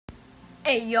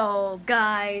Hey yo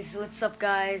guys, what's up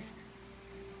guys?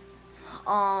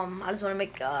 I just want to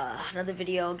make another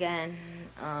video again.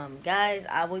 Guys,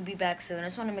 I will be back soon. I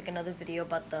just want to make another video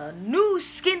about the new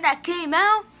skin that came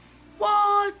out.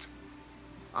 What?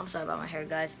 I'm sorry about my hair,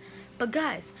 guys. But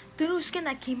guys, the new skin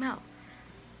that came out.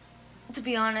 To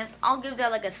be honest, I'll give that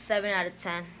like a 7 out of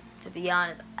 10. To be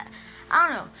honest, I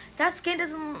don't know. That skin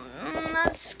doesn't.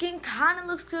 That skin kind of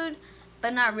looks good,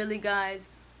 but not really, guys.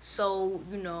 So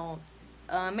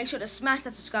make sure to smash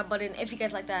that subscribe button if you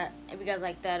guys like that. If you guys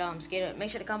like that skin, make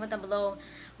sure to comment down below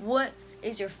what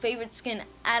is your favorite skin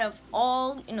out of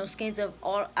all skins of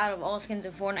all skins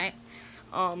of Fortnite.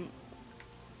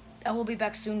 I will be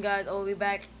back soon, guys. I will be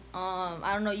back.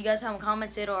 I don't know. You guys haven't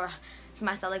commented or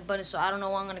smashed that like button, so I don't know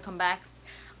when I'm gonna come back.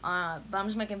 But I'm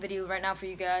just making a video right now for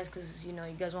you guys because you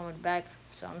guys want me back.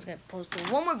 So I'm just gonna post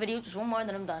one more video, just one more,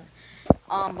 then I'm done.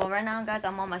 But right now, guys,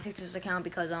 I'm on my sister's account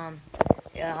because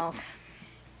yeah.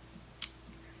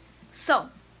 So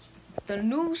the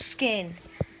new skin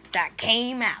that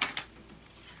came out.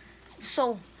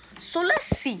 So let's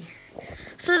see.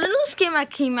 So the new skin that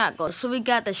came out goes. So we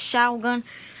got the shotgun.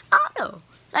 I don't know.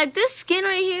 Like this skin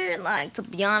right here, like to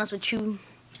be honest with you,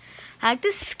 like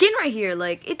this skin right here,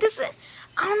 like it doesn't.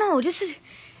 I don't know. This is.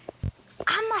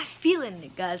 I'm not feeling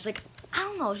it, guys. Like I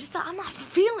don't know. Just I'm not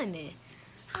feeling it.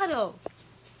 I don't know.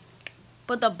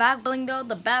 But the back bling though,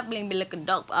 the back bling be looking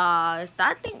dope. I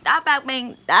think that back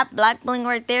bling, that black bling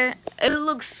right there, it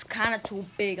looks kind of too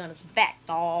big on its back,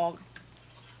 dog.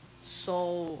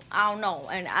 So I don't know,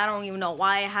 and I don't even know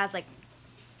why it has like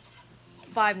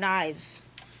 5 knives.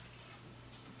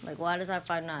 Like why does it have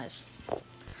 5 knives? I'm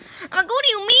like, what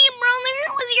do you mean, brother?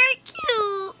 Was your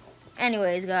cute?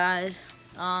 Anyways, guys,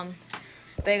 but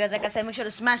guys, like I said, make sure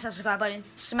to smash that subscribe button,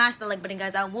 smash the like button,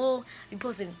 guys. I will be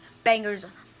posting bangers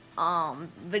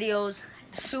videos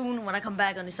soon when I come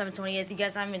back on December 20th. You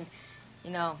guys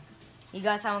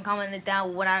haven't commented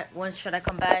down when should I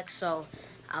come back, so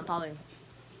I'll probably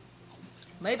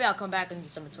maybe I'll come back on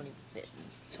December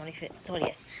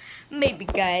 20th. Maybe,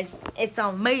 guys. It's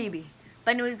on maybe.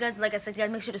 But anyways, guys, like I said,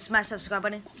 guys, make sure to smash that subscribe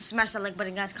button, smash that like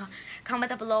button, guys. Comment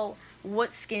down below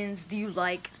what skins do you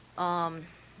like. Also,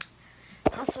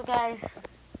 guys,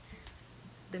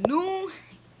 the new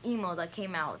emo that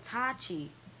came out, Tachi,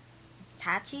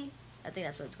 I think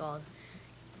that's what it's called.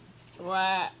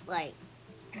 What, like,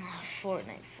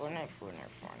 Fortnite.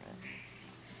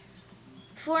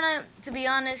 To be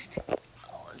honest,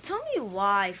 tell me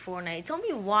why Fortnite. Tell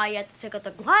me why you have to take out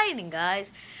the gliding, guys.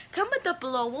 Comment down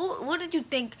below. What did you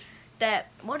think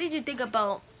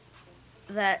about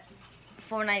that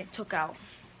Fortnite took out?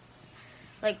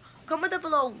 Like, comment down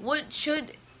below. What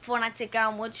should Fortnite take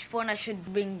out? Which Fortnite should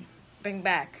bring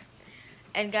back?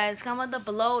 And guys, comment down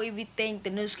below if you think the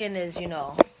new skin is,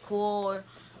 cool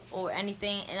or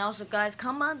anything. And also, guys,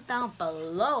 comment down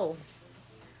below.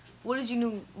 What is your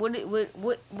new?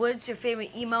 What's your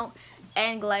favorite emote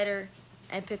and glider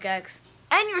and pickaxe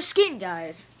and your skin,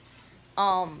 guys?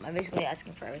 I'm basically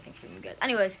asking for everything from you guys.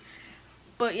 Anyways,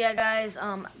 but yeah, guys,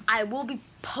 I will be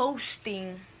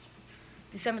posting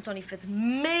December 25th.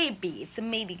 Maybe it's a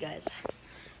maybe, guys.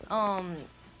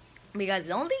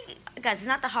 Because it's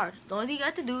not that hard. The only thing you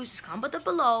have to do is just comment down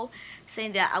below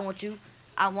saying that I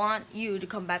want you to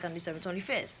come back on December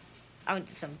 25th.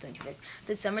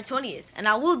 December 20th. And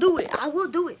I will do it.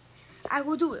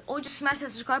 Or just smash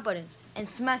that subscribe button and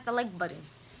smash the like button.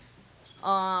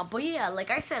 But yeah, like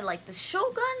I said, like the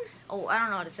Shogun. Oh, I don't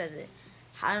know how to say it.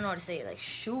 I don't know how to say it. Like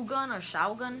Shogun or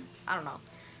Shogun. I don't know.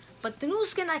 But the new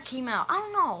skin that came out, I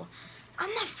don't know.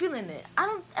 I'm not feeling it. I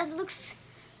don't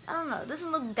know. It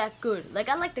doesn't look that good. Like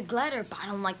I like the glider, but I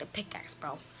don't like the pickaxe,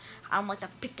 bro. I don't like the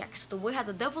pickaxe. The way how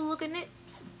the devil look in it.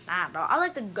 Nah, bro. I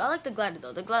like the glider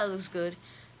though. The glider looks good.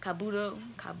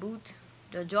 Kaboot,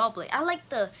 the jaw blade. I like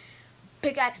the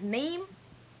pickaxe name.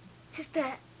 Just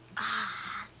that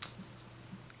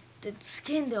the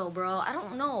skin though, bro. I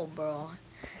don't know, bro.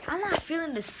 I'm not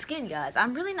feeling the skin, guys.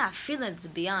 I'm really not feeling it, to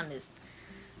be honest.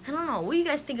 I don't know. What do you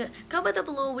guys think? Comment down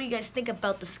below what do you guys think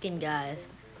about the skin, guys.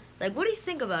 Like, what do you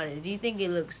think about it? Do you think it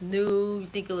looks new? You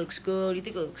think it looks good? You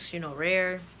think it looks,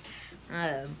 rare?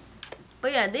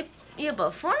 But yeah,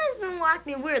 but Fortnite's been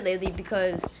acting weird lately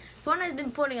because Fortnite's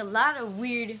been putting a lot of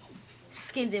weird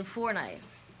skins in Fortnite.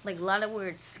 Like, a lot of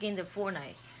weird skins in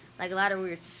Fortnite. Like, a lot of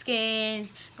weird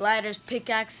skins, gliders,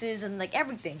 pickaxes, and, like,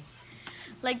 everything.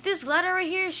 Like, this glider right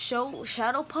here,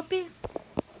 Shadow Puppy.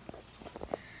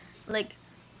 Like,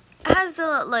 it has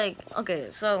the, like, okay,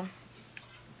 so...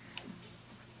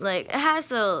 Like it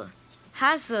has a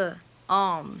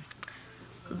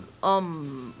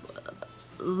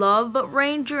Love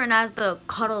Ranger and as the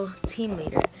Cuddle team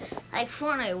leader. Like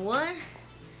Fortnite, what?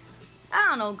 I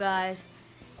don't know, guys.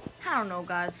 I don't know,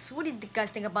 guys. What do you guys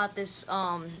think about this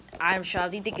item shop?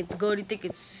 Do you think it's good? Do you think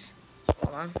it's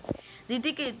hold on? Do you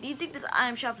think this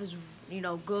item shop is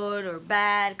good or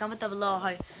bad? Comment down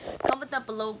below. Comment down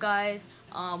below, guys.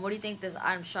 What do you think this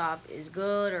item shop is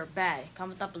good or bad?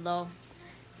 Comment down below.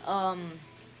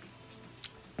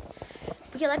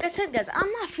 But yeah, like I said, guys, I'm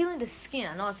not feeling the skin.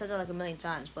 I know I said that like a million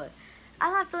times, but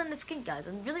I'm not feeling the skin, guys.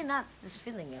 I'm really not just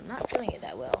feeling it. I'm not feeling it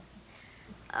that well.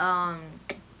 I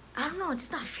don't know. I'm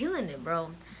just not feeling it,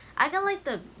 bro. I got like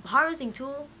the harvesting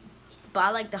tool, but I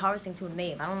like the harvesting tool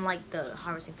name. I don't like the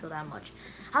harvesting tool that much.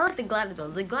 I like the glider though.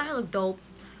 The glider look dope.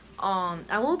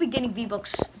 I will be getting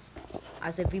V-Bucks. I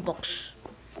said V-Bucks.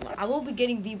 I will be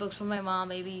getting V-Bucks from my mom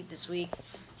maybe this week.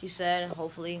 She said,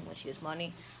 hopefully, when she gets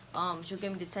money. She'll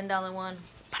give me the $10 one.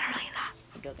 But I'm really not.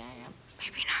 I'm joking, I am.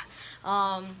 Maybe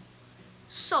not.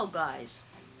 So, guys.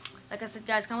 Like I said,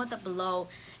 guys, comment down below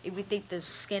if you think the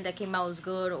skin that came out is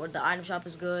good or the item shop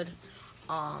is good.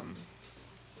 Well,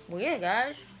 yeah,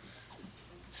 guys.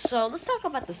 So, let's talk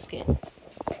about the skin.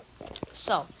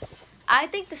 So, I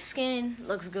think the skin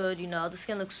looks good, The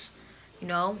skin looks,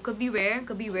 could be rare.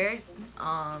 Could be rare.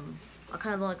 I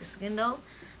kind of don't like the skin, though.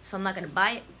 So, I'm not going to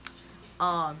buy it.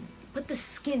 But the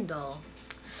skin, though,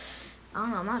 I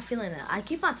don't know, I'm not feeling it. I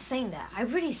keep on saying that. I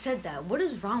already said that. What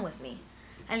is wrong with me?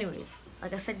 Anyways,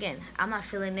 like I said again, I'm not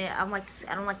feeling it. I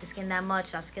don't like the skin that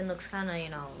much. That skin looks kind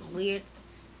of, weird,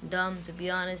 dumb, to be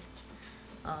honest.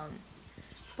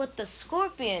 But the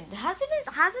Scorpion, hasn't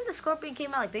the Scorpion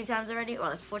came out like 3 times already,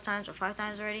 or like 4 times or 5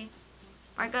 times already?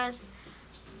 Right, guys?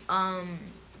 I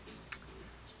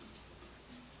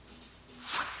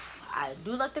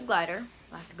do like the glider.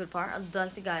 That's the good part. I do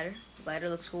like the glider. The glider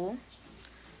looks cool.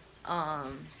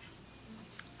 But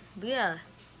yeah.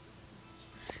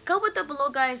 Comment down below,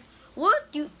 guys. What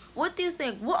do you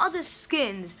think? What other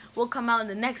skins will come out in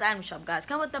the next item shop, guys?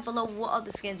 Comment down below what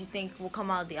other skins you think will come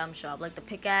out of the item shop, like the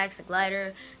pickaxe, the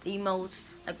glider, the emotes.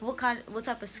 Like what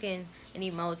type of skin and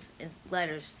emotes and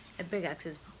gliders and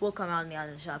pickaxes will come out in the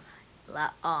item shop?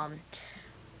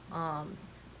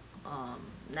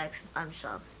 Next item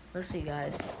shop. Let's see,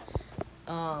 guys.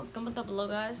 Comment down below,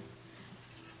 guys.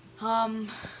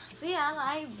 So yeah,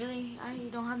 I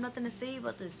don't have nothing to say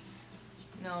about this.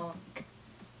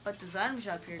 But this item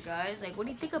shop here, guys. Like, what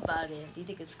do you think about it? Do you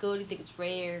think it's good? Do you think it's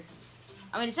rare?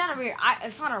 I mean, it's not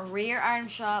a rare item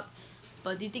shop,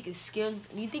 but do you think it's skilled?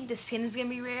 Do you think the skin is gonna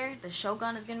be rare? The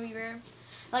Shogun is gonna be rare?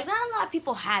 Like, not a lot of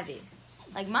people have it.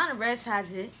 Like, Mine and Rez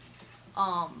has it.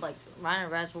 Like, Mine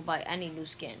and Rez will buy any new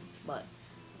skin, but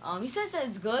he says that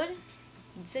it's good.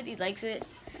 He said he likes it.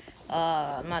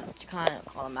 I'm not trying to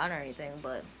call him out or anything,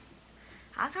 but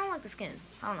I kind of like the skin.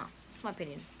 I don't know. It's my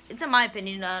opinion. It's in my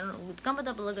opinion. Comment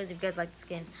down below, guys, if you guys like the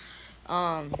skin.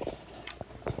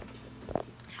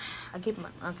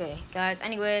 Okay, guys.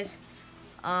 Anyways,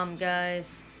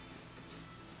 guys.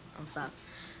 Stop.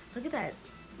 Look at that.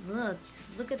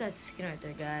 Look at that skin right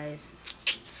there, guys.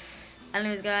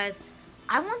 Anyways, guys,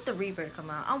 I want the Reaper to come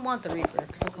out. I want the Reaper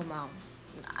to come out.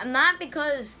 Not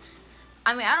because,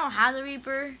 I don't have the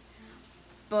Reaper,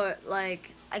 but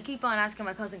like I keep on asking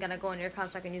my cousin, can I go in your account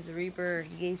so I can use the Reaper?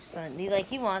 He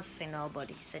wants to say no, but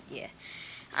he said yeah.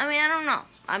 I don't know.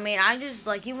 I just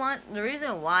the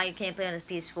reason why he can't play on his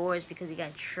PS4 is because he got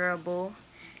in trouble,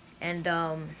 and he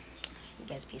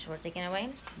got his PS4 taken away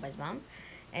by his mom,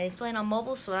 and he's playing on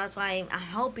mobile, so that's why I'm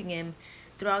helping him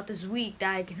throughout this week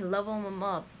that I can level him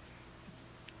up.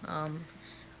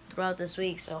 Throughout this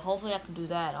week, so hopefully I can do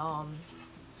that.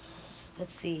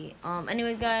 Let's see.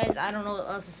 Anyways, guys, I don't know what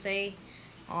else to say.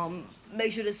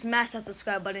 Make sure to smash that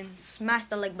subscribe button, smash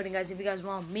that like button, guys, if you guys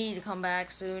want me to come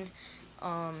back soon.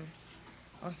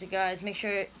 Also, guys, make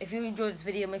sure, if you enjoyed this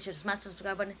video, make sure to smash the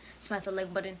subscribe button, smash the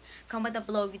like button. Comment down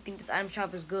below if you think this item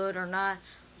shop is good or not.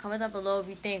 Comment down below if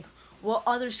you think what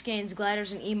other skins,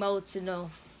 gliders, and emotes,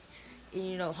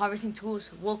 harvesting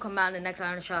tools will come out in the next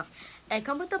item shop. And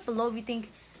comment down below if you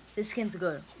think this skin's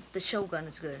good, the Shogun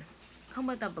is good.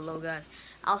 Comment down below, guys.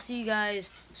 I'll see you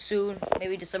guys soon,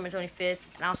 maybe December 25th,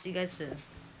 and I'll see you guys soon.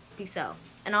 Peace out.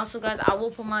 And also, guys, I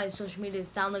will put my social medias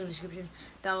down in the description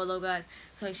down below, guys.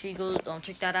 So make sure you go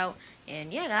check that out.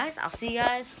 And yeah, guys, I'll see you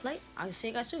guys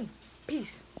soon.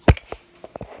 Peace.